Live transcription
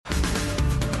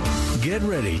Get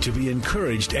ready to be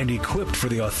encouraged and equipped for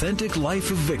the authentic life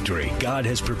of victory God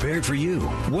has prepared for you.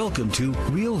 Welcome to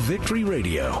Real Victory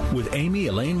Radio with Amy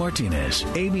Elaine Martinez.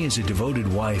 Amy is a devoted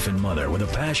wife and mother with a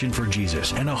passion for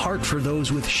Jesus and a heart for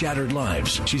those with shattered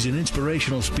lives. She's an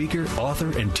inspirational speaker,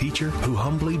 author, and teacher who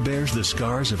humbly bears the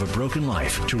scars of a broken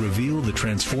life to reveal the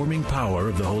transforming power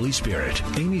of the Holy Spirit.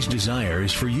 Amy's desire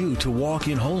is for you to walk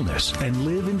in wholeness and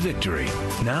live in victory.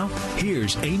 Now,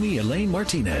 here's Amy Elaine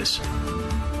Martinez.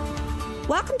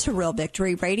 Welcome to Real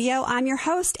Victory Radio. I'm your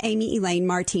host, Amy Elaine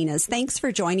Martinez. Thanks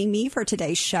for joining me for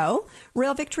today's show.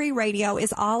 Real Victory Radio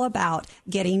is all about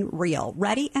getting real,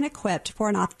 ready and equipped for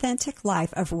an authentic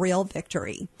life of real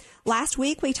victory. Last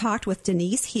week, we talked with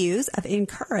Denise Hughes of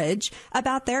Encourage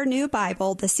about their new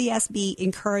Bible, the CSB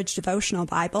Encourage Devotional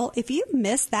Bible. If you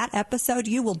missed that episode,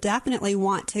 you will definitely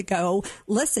want to go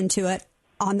listen to it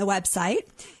on the website.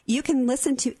 You can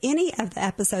listen to any of the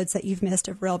episodes that you've missed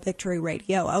of Real Victory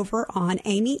Radio over on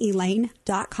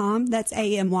amyelaine.com. That's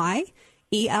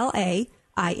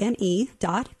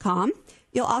AMYELAINE.com.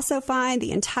 You'll also find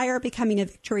the entire Becoming a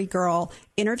Victory Girl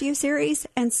interview series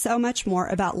and so much more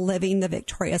about living the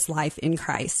victorious life in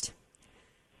Christ.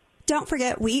 Don't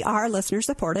forget, we are listener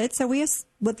supported, so we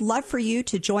would love for you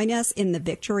to join us in the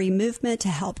victory movement to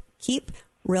help keep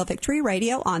Real Victory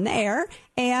Radio on the air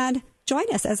and join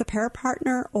us as a prayer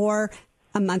partner or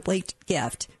a monthly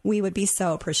gift. We would be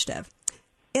so appreciative.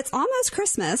 It's almost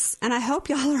Christmas, and I hope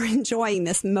y'all are enjoying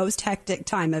this most hectic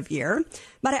time of year.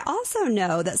 But I also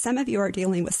know that some of you are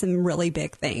dealing with some really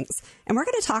big things, and we're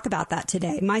going to talk about that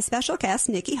today. My special guest,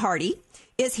 Niki Hardy,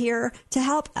 is here to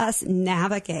help us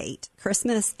navigate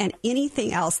Christmas and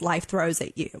anything else life throws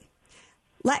at you.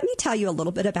 Let me tell you a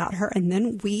little bit about her, and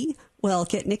then we will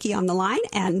get Niki on the line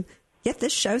and get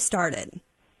this show started.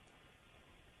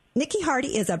 Niki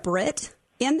Hardy is a Brit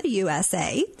in the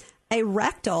USA, a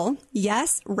rectal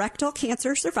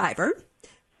cancer survivor,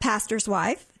 pastor's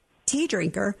wife, tea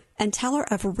drinker, and teller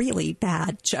of really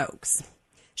bad jokes.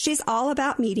 She's all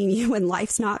about meeting you when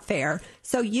life's not fair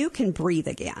so you can breathe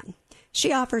again.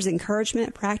 She offers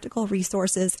encouragement, practical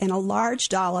resources, and a large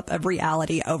dollop of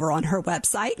reality over on her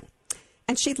website.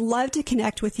 And she'd love to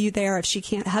connect with you there if she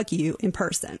can't hug you in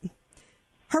person.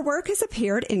 Her work has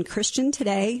appeared in Christian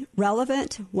Today,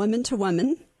 Relevant, Woman to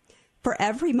Woman, For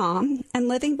Every Mom, and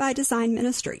Living by Design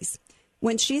Ministries.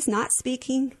 When she's not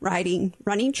speaking, writing,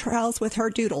 running trails with her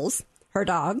doodles, her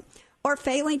dog, or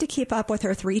failing to keep up with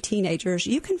her 3 teenagers,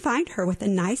 you can find her with a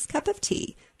nice cup of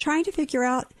tea, trying to figure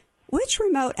out which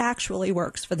remote actually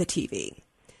works for the TV.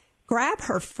 Grab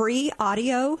her free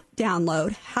audio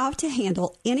download, How to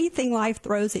Handle Anything Life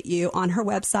Throws at You, on her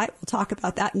website. We'll talk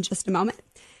about that in just a moment.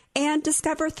 And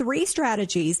discover 3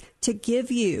 strategies to give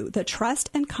you the trust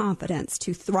and confidence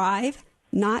to thrive,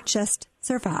 not just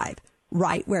survive,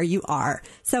 right where you are.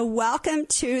 So welcome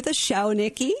to the show,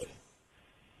 Niki.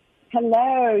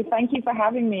 Hello. Thank you for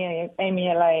having me, Amy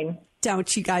Elaine.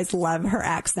 Don't you guys love her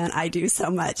accent? I do so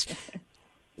much.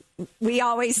 We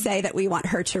always say that we want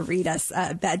her to read us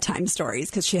bedtime stories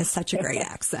because she has such a great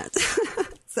accent.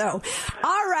 So,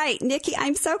 all right, Niki,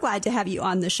 I'm so glad to have you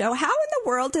on the show. How in the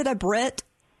world did a Brit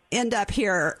end up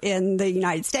here in the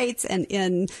United States and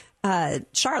in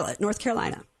Charlotte, North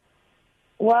Carolina?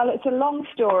 Well, it's a long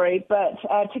story, but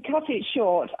to cut it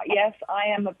short, yes, I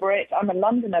am a Brit. I'm a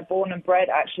Londoner, born and bred,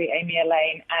 actually, Amy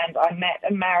Elaine, and I met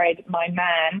and married my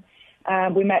man.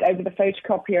 We met over the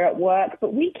photocopier at work,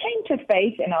 but we came to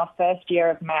faith in our first year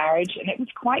of marriage, and it was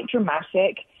quite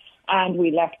dramatic, and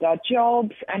we left our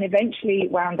jobs and eventually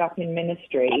wound up in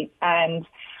ministry. And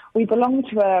we belonged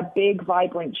to a big,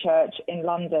 vibrant church in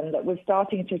London that was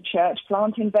starting to church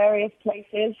plant in various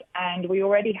places, and we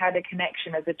already had a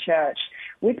connection as a church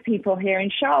with people here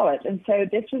in Charlotte, and so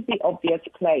this was the obvious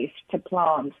place to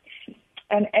plant.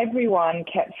 And everyone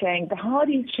kept saying, the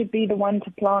Hardys should be the one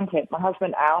to plant it. My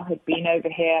husband, Al, had been over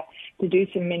here to do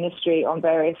some ministry on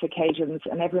various occasions,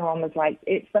 and everyone was like,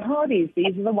 it's the Hardys.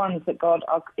 These are the ones that God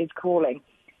is calling.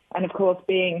 And, of course,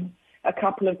 being a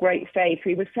couple of great faith,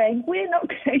 we were saying, we're not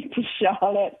going to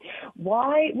Charlotte.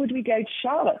 Why would we go to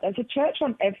Charlotte? There's a church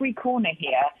on every corner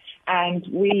here, and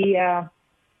we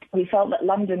felt that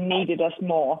London needed us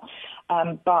more.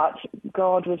 But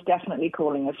God was definitely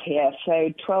calling us here.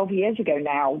 So 12 years ago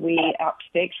now, we upped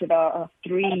sticks with our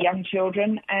 3 young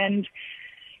children and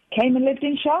came and lived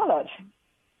in Charlotte.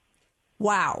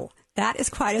 Wow. That is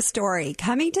quite a story.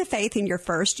 Coming to faith in your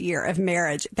first year of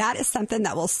marriage, that is something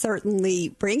that will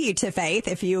certainly bring you to faith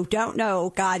if you don't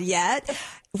know God yet.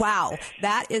 Wow,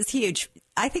 that is huge.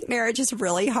 I think marriage is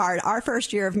really hard. Our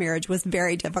first year of marriage was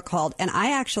very difficult, and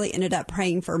I actually ended up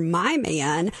praying for my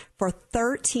man for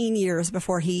 13 years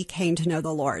before he came to know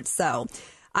the Lord. So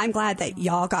I'm glad that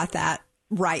y'all got that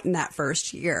right in that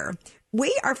first year.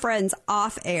 We are friends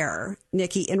off air,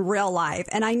 Niki, in real life.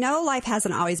 And I know life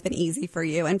hasn't always been easy for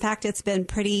you. In fact, it's been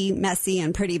pretty messy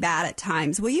and pretty bad at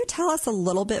times. Will you tell us a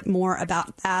little bit more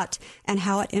about that and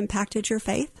how it impacted your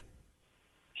faith?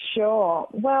 Sure.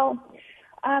 Well,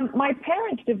 my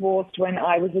parents divorced when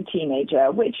I was a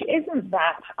teenager, which isn't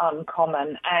that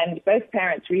uncommon. And both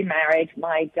parents remarried.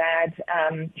 My dad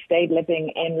stayed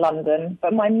living in London,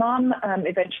 but my mum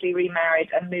eventually remarried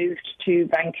and moved to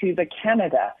Vancouver,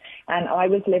 Canada. And I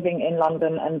was living in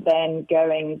London and then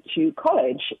going to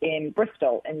college in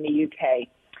Bristol in the UK.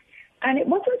 And it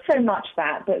wasn't so much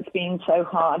that's been so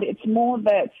hard. It's more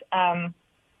that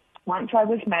once I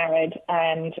was married,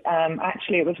 and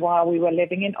actually it was while we were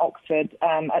living in Oxford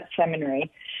at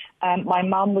seminary, my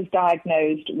mum was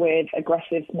diagnosed with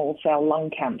aggressive small cell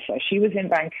lung cancer. She was in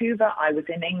Vancouver, I was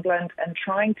in England, and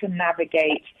trying to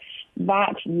navigate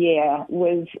that year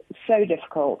was so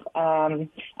difficult, and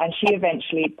she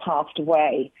eventually passed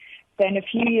away. Then a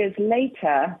few years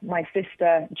later, my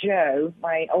sister Jo,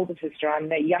 my older sister, I'm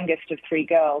the youngest of three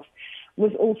girls,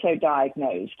 was also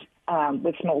diagnosed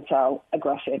with small cell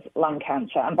aggressive lung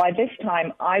cancer. And by this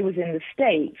time, I was in the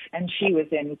States and she was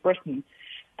in Britain.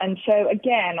 And so,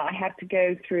 again, I had to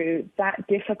go through that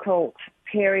difficult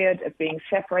period of being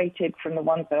separated from the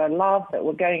ones that I loved, that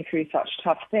were going through such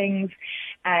tough things.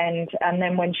 And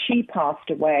then when she passed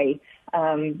away,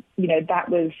 that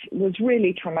was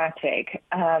really traumatic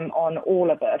on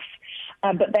all of us.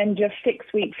 But then just 6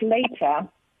 weeks later,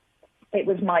 it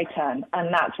was my turn,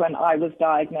 and that's when I was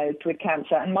diagnosed with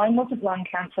cancer. And mine wasn't lung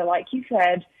cancer, like you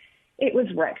said. It was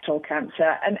rectal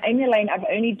cancer. And Amy Elaine, I've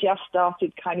only just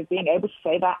started kind of being able to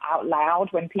say that out loud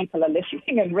when people are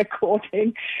listening and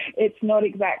recording. It's not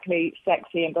exactly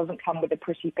sexy and doesn't come with a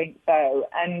pretty pink bow.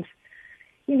 And,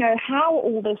 how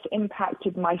all this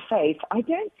impacted my faith, I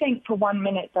don't think for 1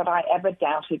 minute that I ever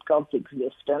doubted God's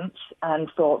existence and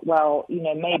thought, well,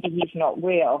 maybe he's not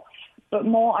real. But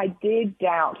more, I did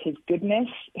doubt his goodness,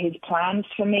 his plans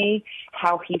for me,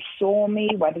 how he saw me,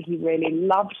 whether he really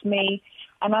loved me.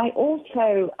 And I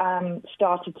also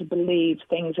started to believe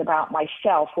things about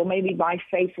myself. Well, maybe my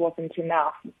faith wasn't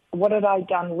enough. What had I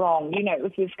done wrong? It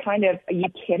was this kind of, are you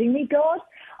kidding me, God?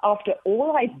 After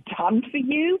all I'd done for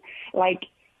you? Like,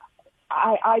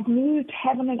 I've moved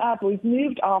heaven and earth. We've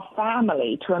moved our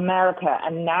family to America,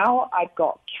 and now I've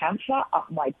got cancer up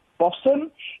my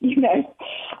bottom,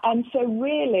 And so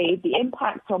really the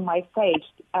impact on my faith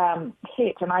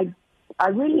hit, and I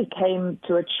really came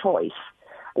to a choice.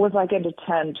 Was I going to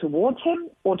turn towards him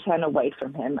or turn away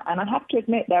from him? And I have to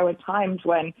admit there were times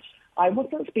when I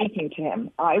wasn't speaking to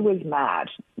him. I was mad.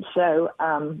 So,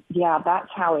 that's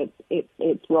how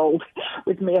it rolled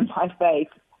with me and my faith.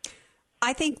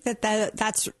 I think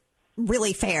that's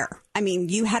really fair. I mean,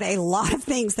 you had a lot of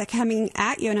things that coming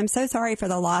at you, and I'm so sorry for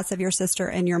the loss of your sister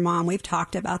and your mom. We've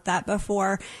talked about that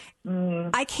before.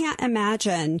 I can't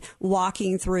imagine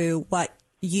walking through what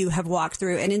you have walked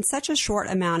through, and in such a short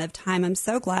amount of time. I'm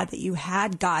so glad that you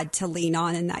had God to lean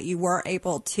on and that you were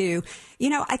able to,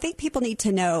 I think people need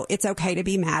to know it's okay to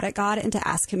be mad at God and to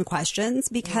ask him questions,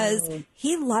 because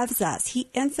he loves us. He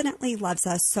infinitely loves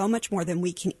us so much more than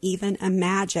we can even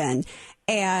imagine.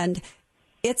 And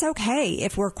it's okay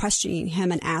if we're questioning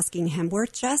him and asking him. We're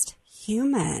just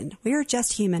human. We are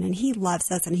just human, and he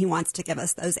loves us and he wants to give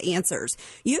us those answers.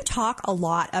 You talk a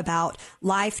lot about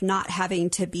life not having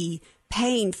to be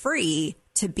pain-free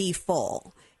to be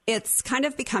full. It's kind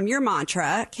of become your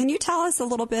mantra. Can you tell us a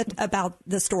little bit about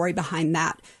the story behind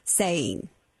that saying?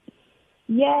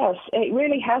 Yes, it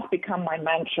really has become my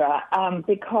mantra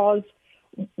because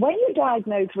when you're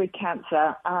diagnosed with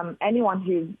cancer, anyone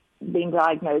who's been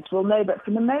diagnosed will know that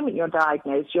from the moment you're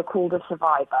diagnosed, you're called a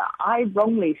survivor. I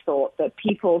wrongly thought that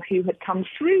people who had come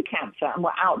through cancer and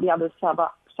were out the other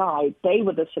side, they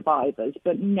were the survivors.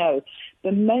 But no,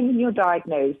 the moment you're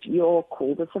diagnosed, you're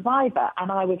called a survivor.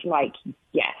 And I was like,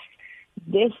 yes,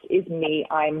 this is me.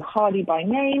 I'm hardy by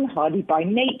name, hardy by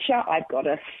nature. I've got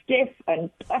a stiff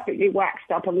and perfectly waxed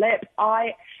upper lip.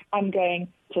 I am going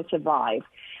to survive.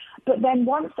 But then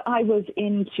once I was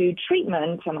into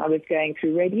treatment and I was going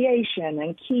through radiation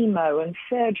and chemo and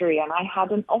surgery, and I had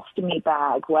an ostomy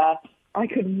bag where I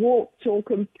could walk,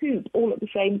 talk, and poop all at the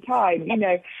same time,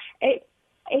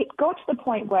 it got to the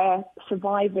point where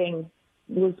surviving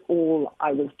was all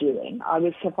I was doing. I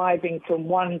was surviving from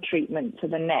one treatment to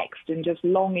the next and just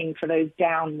longing for those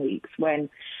down weeks when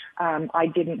I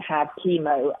didn't have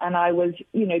chemo. And I was,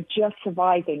 just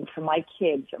surviving for my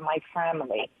kids and my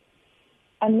family.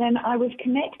 And then I was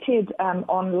connected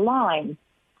online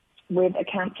with a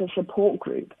cancer support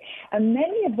group. And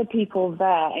many of the people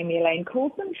there, Amy Elaine,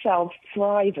 called themselves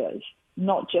thrivers,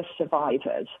 not just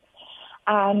survivors.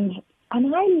 And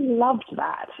I loved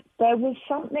that. There was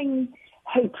something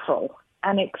hopeful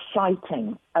and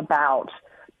exciting about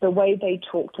the way they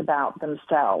talked about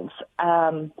themselves.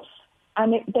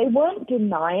 They weren't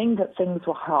denying that things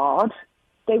were hard.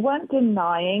 They weren't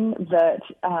denying that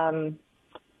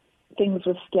things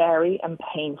were scary and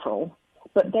painful.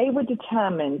 But they were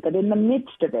determined that in the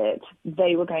midst of it,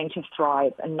 they were going to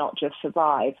thrive and not just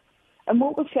survive. And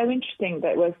what was so interesting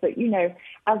was that,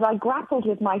 as I grappled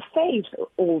with my faith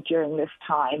all during this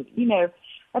time,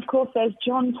 of course, there's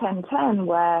John 10:10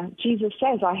 where Jesus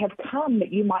says, I have come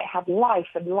that you might have life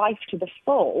and life to the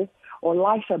full or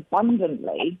life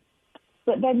abundantly.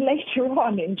 But then later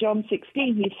on in John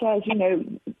 16, he says,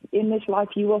 in this life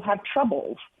you will have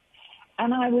troubles.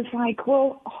 And I was like,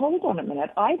 well, hold on a minute.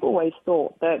 I've always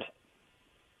thought that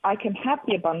I can have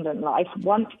the abundant life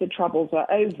once the troubles are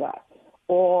over,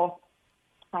 or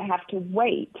I have to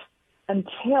wait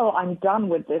until I'm done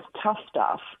with this tough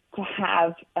stuff to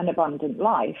have an abundant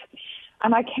life.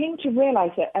 And I came to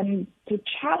realize it and to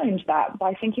challenge that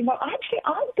by thinking, well, actually,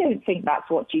 I don't think that's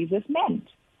what Jesus meant.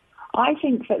 I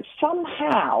think that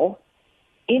somehow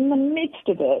in the midst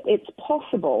of it, it's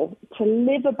possible to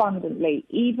live abundantly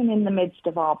even in the midst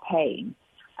of our pain.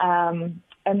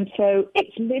 And so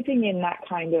it's living in that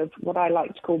kind of what I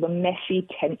like to call the messy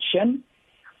tension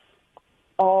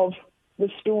of the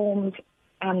storms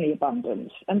and the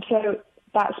abundance. And so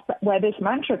that's where this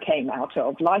mantra came out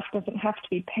of. Life doesn't have to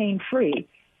be pain-free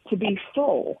to be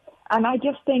full. And I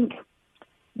just think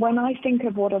when I think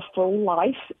of what a full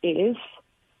life is,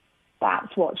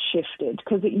 that's what shifted,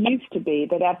 because it used to be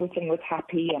that everything was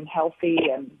happy and healthy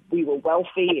and we were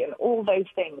wealthy and all those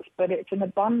things, but it's an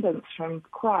abundance from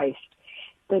Christ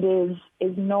that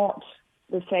is not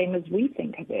the same as we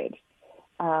think of it.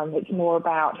 It's more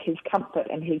about his comfort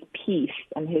and his peace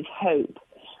and his hope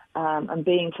and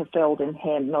being fulfilled in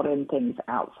him, not in things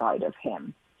outside of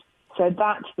him. So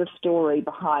that's the story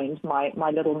behind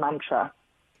my little mantra.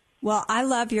 Well, I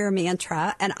love your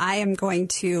mantra, and I am going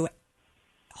to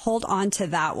hold on to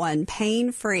that one.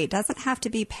 Pain-free. It doesn't have to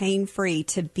be pain-free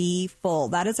to be full.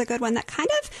 That is a good one. That kind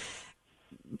of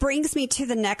brings me to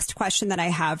the next question that I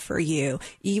have for you.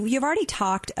 You've already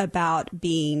talked about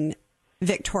being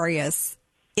victorious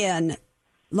in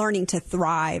learning to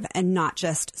thrive and not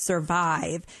just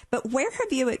survive. But where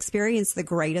have you experienced the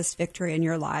greatest victory in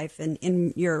your life and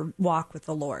in your walk with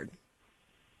the Lord?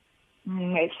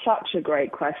 It's such a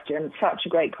great question.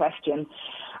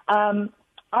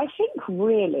 I think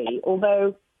really,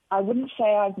 although I wouldn't say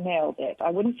I've nailed it,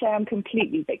 I wouldn't say I'm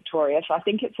completely victorious. I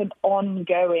think it's an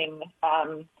ongoing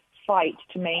fight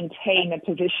to maintain a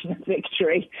position of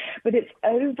victory. But it's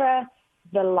over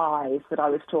the lies that I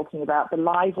was talking about, the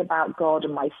lies about God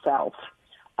and myself,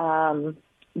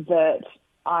 that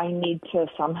I need to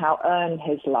somehow earn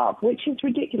his love, which is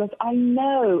ridiculous. I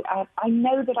know that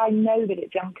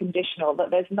it's unconditional, that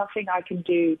there's nothing I can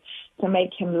do to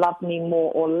make him love me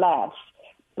more or less.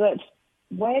 But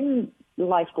when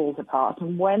life falls apart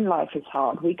and when life is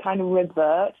hard, we kind of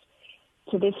revert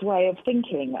to this way of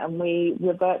thinking, and we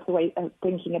revert to the way of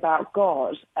thinking about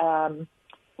God,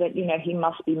 that, he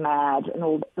must be mad and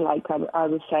all, like I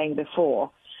was saying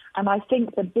before. And I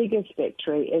think the biggest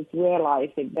victory is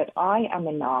realizing that I am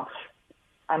enough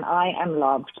and I am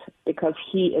loved because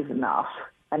he is enough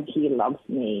and he loves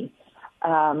me.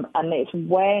 And it's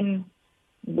when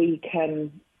we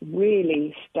can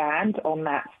really stand on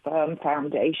that firm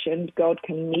foundation, God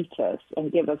can meet us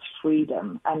and give us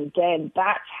freedom. And then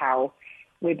that's how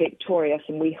we're victorious,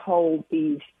 and we hold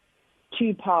these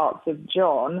two parts of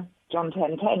John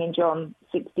 10:10 and John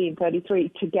 16:33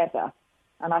 together.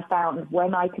 And I found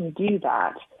when I can do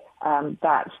that,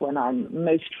 that's when I'm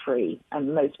most free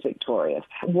and most victorious,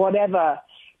 whatever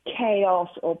chaos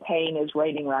or pain is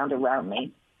raining around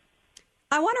me.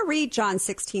 I want to read John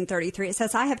 16:33. It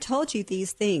says, I have told you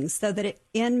these things so that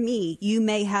in me you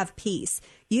may have peace.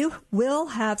 You will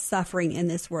have suffering in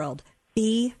this world.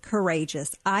 Be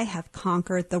courageous. I have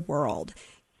conquered the world.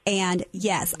 And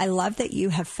yes, I love that you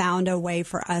have found a way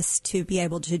for us to be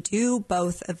able to do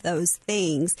both of those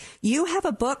things. You have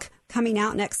a book coming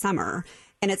out next summer,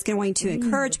 and it's going to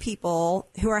encourage people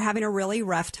who are having a really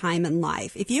rough time in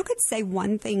life. If you could say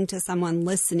one thing to someone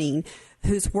listening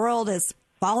whose world is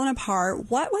fallen apart,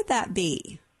 what would that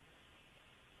be?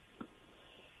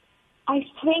 I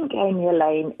think, Amy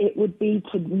Elaine, it would be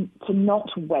to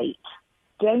not wait.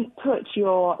 Don't put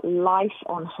your life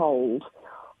on hold,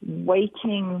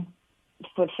 waiting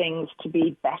for things to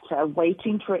be better,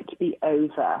 waiting for it to be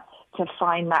over. to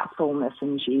find that fullness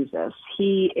in Jesus.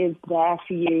 He is there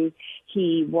for you.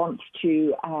 He wants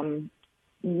to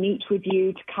meet with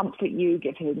you, to comfort you,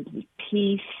 give him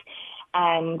peace,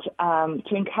 and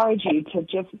to encourage you to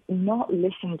just not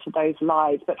listen to those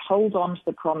lies, but hold on to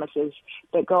the promises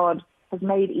that God has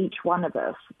made each one of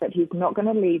us, that he's not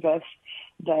going to leave us,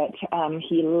 that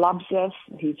he loves us,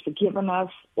 he's forgiven us,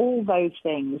 all those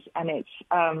things. And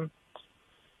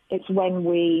it's when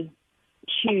we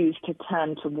choose to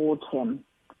turn towards him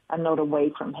and not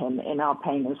away from him in our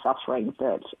pain and suffering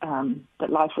that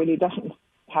life really doesn't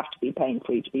have to be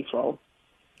pain-free to be full.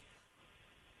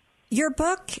 Your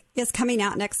book is coming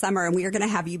out next summer, and we are going to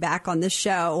have you back on the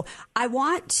show. I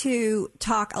want to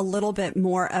talk a little bit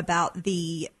more about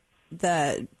the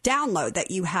download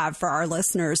that you have for our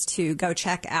listeners to go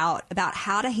check out about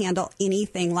how to handle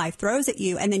anything life throws at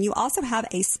you. And then you also have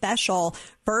a special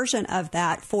version of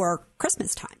that for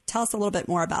Christmas time. Tell us a little bit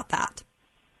more about that.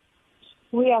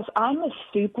 Well, yes, I'm a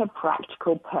super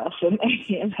practical person,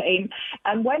 Elaine.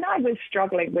 And when I was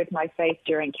struggling with my faith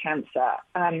during cancer,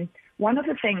 one of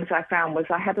the things I found was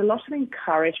I had a lot of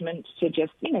encouragement to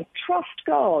just, trust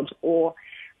God or,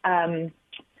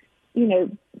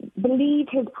 believe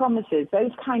his promises,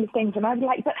 those kind of things. And I'd be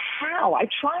like, but how? I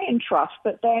try and trust,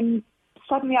 but then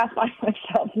suddenly I find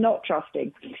myself not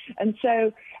trusting. And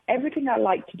so everything I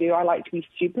like to do, I like to be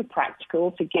super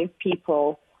practical, to give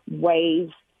people ways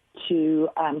to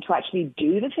actually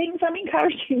do the things I'm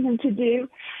encouraging them to do.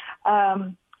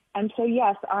 And so,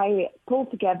 yes, I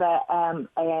pulled together an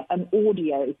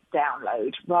audio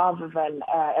download rather than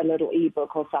a little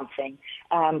ebook or something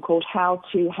called How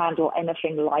to Handle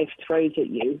Anything Life Throws at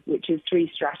You, which is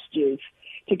 3 strategies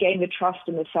to gain the trust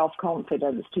and the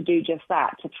self-confidence to do just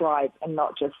that, to thrive and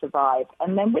not just survive.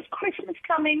 And then with Christmas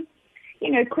coming,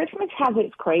 Christmas has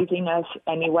its craziness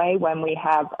anyway when we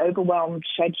have overwhelmed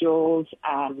schedules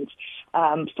and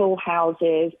full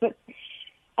houses,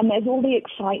 and there's all the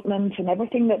excitement and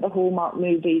everything that the Hallmark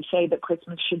movies say that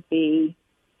Christmas should be.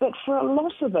 But for a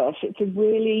lot of us, it's a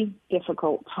really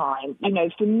difficult time.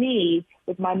 For me,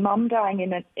 with my mum dying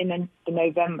in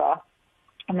November,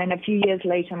 and then a few years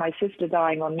later, my sister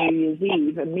dying on New Year's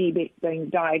Eve, and me being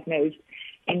diagnosed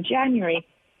in January,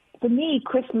 for me,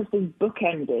 Christmas is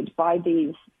bookended by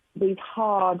these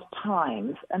hard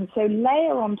times. And so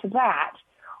layer onto that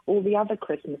all the other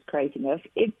Christmas craziness,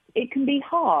 it can be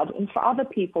hard. And for other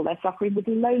people, they're suffering with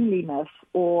loneliness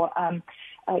or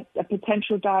a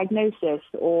potential diagnosis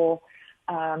or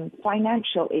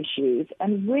financial issues.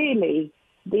 And really,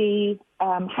 the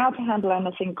How to Handle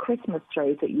Anything Christmas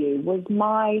Throws at You was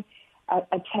my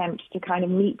attempt to kind of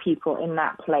meet people in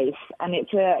that place. And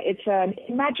it's an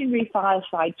imaginary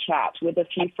fireside chat with a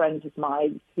few friends of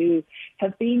mine who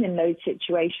have been in those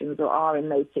situations or are in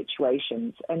those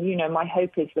situations. And, my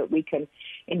hope is that we can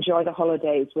enjoy the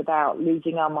holidays without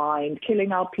losing our mind,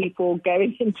 killing our people,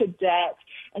 going into debt,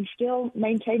 and still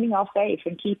maintaining our faith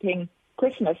and keeping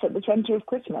Christmas at the center of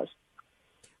Christmas.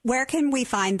 Where can we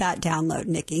find that download,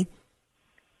 Niki?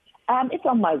 It's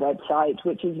on my website,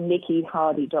 which is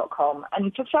nikihardy.com.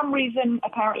 And for some reason,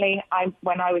 apparently,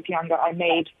 when I was younger, I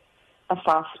made a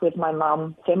fuss with my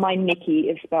mum. So my Niki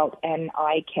is spelled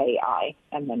Niki,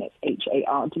 and then it's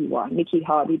Hardy, Niki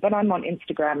Hardy. But I'm on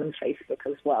Instagram and Facebook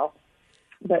as well.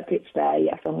 But it's there,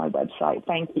 yes, on my website.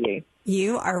 Thank you.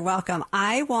 You are welcome.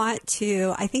 I want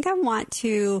to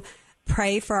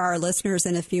pray for our listeners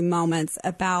in a few moments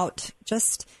about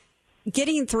just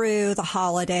getting through the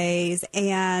holidays.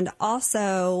 And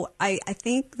also, I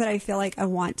think that I feel like I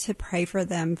want to pray for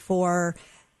them for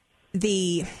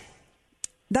those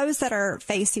that are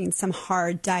facing some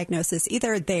hard diagnosis,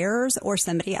 either theirs or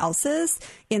somebody else's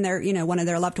in their, one of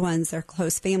their loved ones, their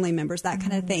close family members, that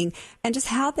kind of thing. And just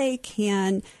how they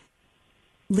can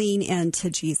lean into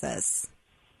Jesus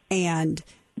and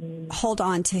hold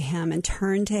on to him and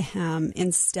turn to him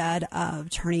instead of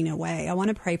turning away. I want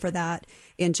to pray for that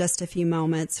in just a few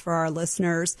moments for our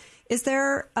listeners. Is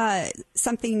there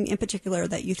something in particular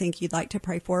that you think you'd like to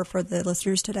pray for the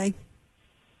listeners today?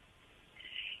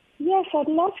 Yes, I'd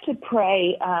love to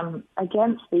pray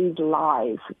against these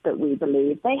lies that we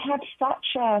believe. They have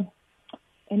such an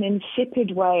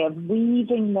insipid way of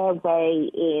weaving their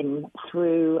way in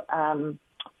through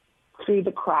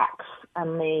the cracks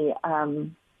and the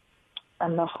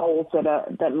holes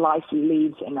that life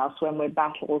leaves in us when we're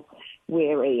battle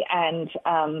weary. And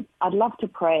I'd love to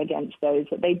pray against those,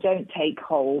 that they don't take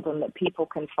hold and that people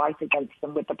can fight against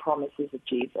them with the promises of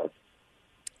Jesus.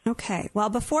 Okay. Well,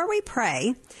 before we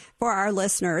pray for our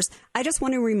listeners, I just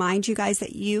want to remind you guys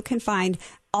that you can find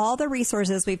all the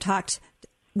resources we've talked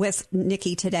with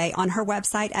Niki today on her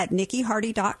website at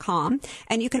nikihardy.com.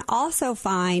 And you can also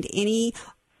find any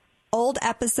old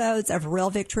episodes of Real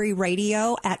Victory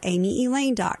Radio at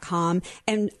amyelaine.com.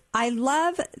 And I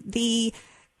love the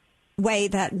way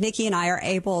that Niki and I are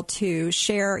able to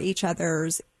share each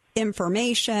other's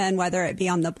information, whether it be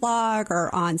on the blog or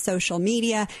on social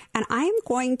media. And I'm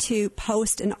going to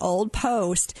post an old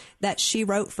post that she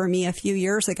wrote for me a few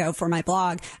years ago for my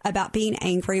blog about being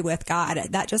angry with God.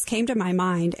 That just came to my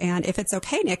mind. And if it's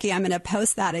okay, Niki, I'm going to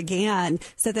post that again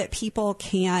so that people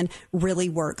can really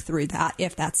work through that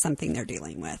if that's something they're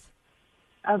dealing with.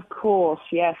 Of course,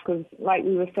 yes, because like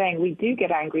we were saying, we do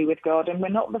get angry with God, and we're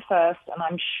not the first, and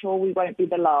I'm sure we won't be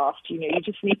the last. You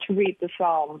just need to read the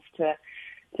Psalms to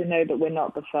know that we're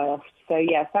not the first. So,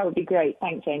 yes, that would be great.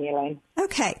 Thanks, Amy Elaine.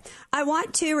 Okay. I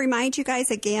want to remind you guys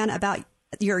again about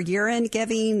your year-end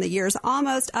giving. The year's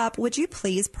almost up. Would you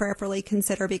please prayerfully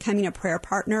consider becoming a prayer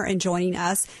partner and joining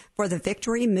us for the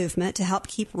Victory Movement to help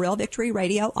keep Real Victory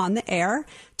Radio on the air?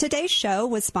 Today's show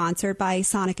was sponsored by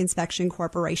Sonic Inspection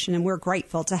Corporation, and we're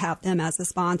grateful to have them as a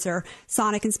sponsor.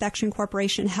 Sonic Inspection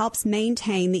Corporation helps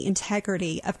maintain the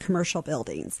integrity of commercial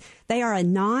buildings. They are a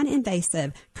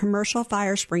non-invasive commercial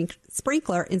fire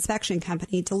sprinkler inspection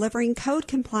company delivering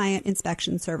code-compliant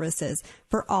inspection services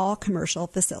for all commercial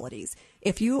facilities.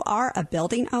 If you are a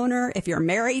building owner, if you're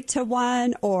married to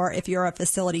one, or if you're a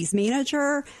facilities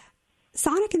manager,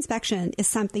 Sonic Inspection is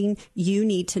something you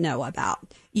need to know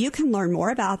about. You can learn more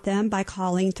about them by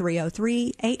calling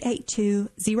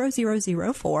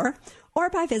 303-882-0004 or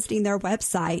by visiting their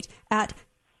website at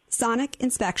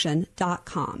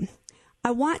sonicinspection.com. I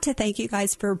want to thank you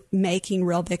guys for making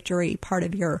Real Victory part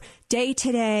of your day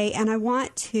today, and I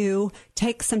want to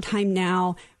take some time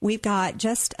now. We've got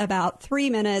just about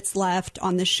 3 minutes left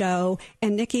on the show,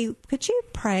 and Niki, could you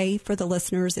pray for the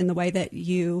listeners in the way that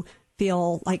you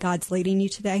feel like God's leading you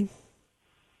today?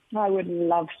 I would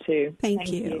love to.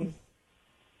 Thank you.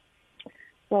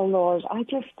 Well, Lord, I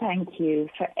just thank you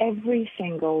for every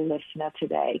single listener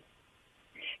today.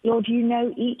 Lord, you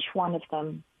know each one of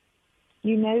them.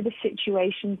 You know the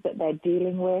situations that they're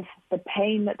dealing with, the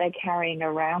pain that they're carrying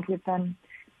around with them,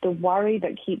 the worry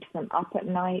that keeps them up at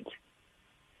night.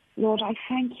 Lord, I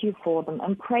thank you for them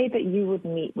and pray that you would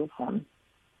meet with them.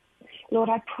 Lord,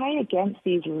 I pray against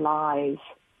these lies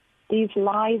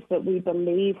that we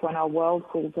believe when our world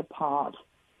falls apart,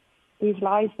 these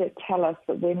lies that tell us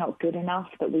that we're not good enough,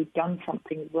 that we've done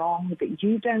something wrong, that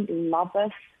you don't love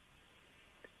us,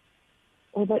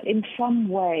 or that in some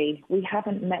way we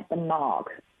haven't met the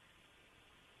mark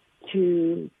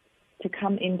to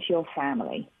come into your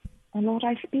family. And Lord,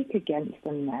 I speak against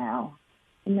them now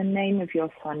in the name of your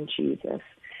Son, Jesus.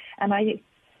 And I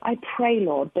pray,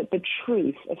 Lord, that the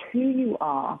truth of who you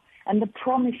are and the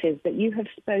promises that you have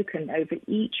spoken over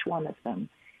each one of them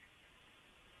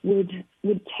would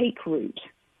take root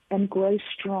and grow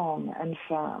strong and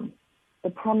firm. The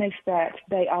promise that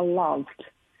they are loved,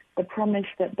 the promise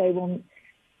that they will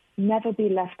never be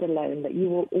left alone, that you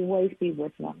will always be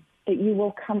with them, that you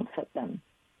will comfort them,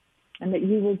 and that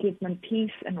you will give them peace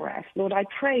and rest. Lord, I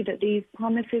pray that these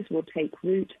promises will take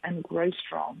root and grow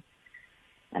strong,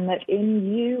 and that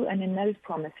in you and in those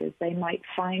promises they might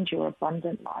find your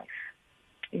abundant life.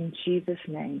 In Jesus'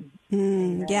 name.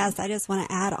 Yes, I just want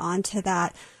to add on to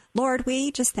that. Lord,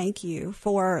 we just thank you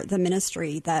for the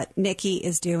ministry that Niki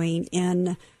is doing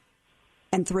in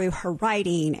and through her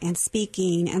writing and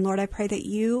speaking. And Lord, I pray that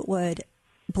you would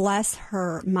bless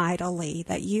her mightily,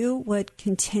 that you would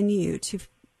continue to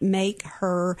make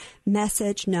her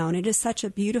message known. It is such a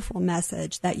beautiful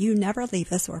message that you never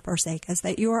leave us or forsake us,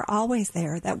 that you are always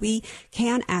there, that we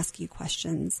can ask you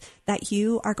questions, that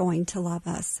you are going to love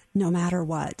us no matter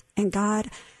what. And God,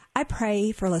 I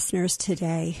pray for listeners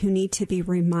today who need to be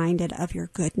reminded of your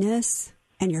goodness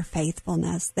and your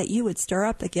faithfulness, that you would stir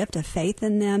up the gift of faith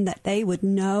in them, that they would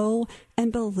know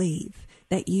and believe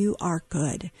that you are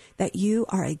good, that you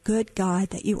are a good God,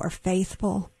 that you are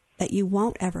faithful, that you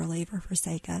won't ever leave or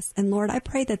forsake us. And Lord, I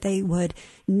pray that they would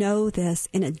know this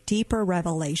in a deeper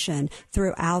revelation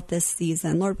throughout this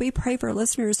season. Lord, we pray for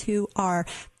listeners who are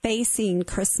facing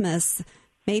Christmas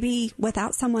maybe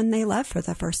without someone they love for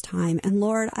the first time. And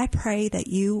Lord, I pray that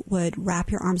you would wrap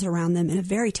your arms around them in a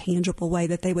very tangible way,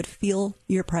 that they would feel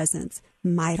your presence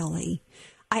mightily.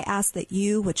 I ask that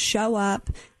you would show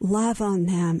up, love on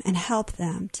them, and help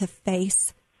them to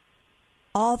face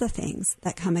all the things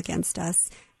that come against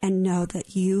us and know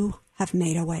that you have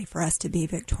made a way for us to be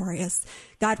victorious.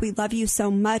 God, we love you so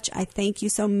much. I thank you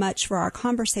so much for our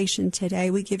conversation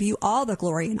today. We give you all the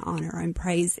glory and honor and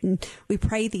praise. And we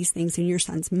pray these things in your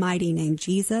Son's mighty name,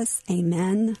 Jesus.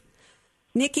 Amen.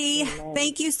 Niki,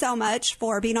 thank you so much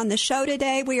for being on the show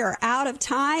today. We are out of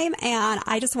time, and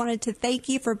I just wanted to thank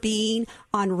you for being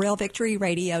on Real Victory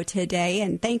Radio today,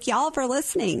 and thank y'all for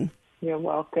listening. You're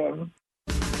welcome.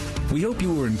 We hope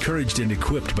you were encouraged and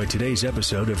equipped by today's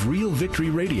episode of Real Victory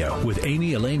Radio with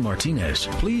Amy Elaine Martinez.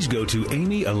 Please go to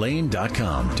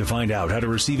amyelaine.com to find out how to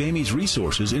receive Amy's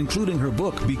resources, including her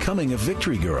book, Becoming a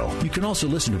Victory Girl. You can also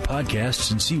listen to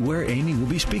podcasts and see where Amy will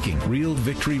be speaking. Real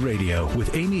Victory Radio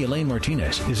with Amy Elaine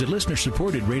Martinez is a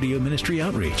listener-supported radio ministry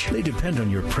outreach. They depend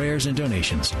on your prayers and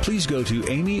donations. Please go to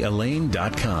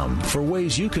amyelaine.com for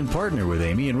ways you can partner with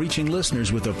Amy in reaching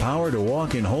listeners with the power to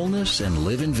walk in wholeness and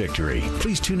live in victory.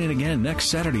 Please tune in again next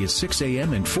Saturday at 6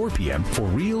 a.m. and 4 p.m. for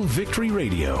Real Victory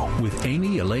Radio with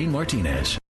Amy Elaine Martinez.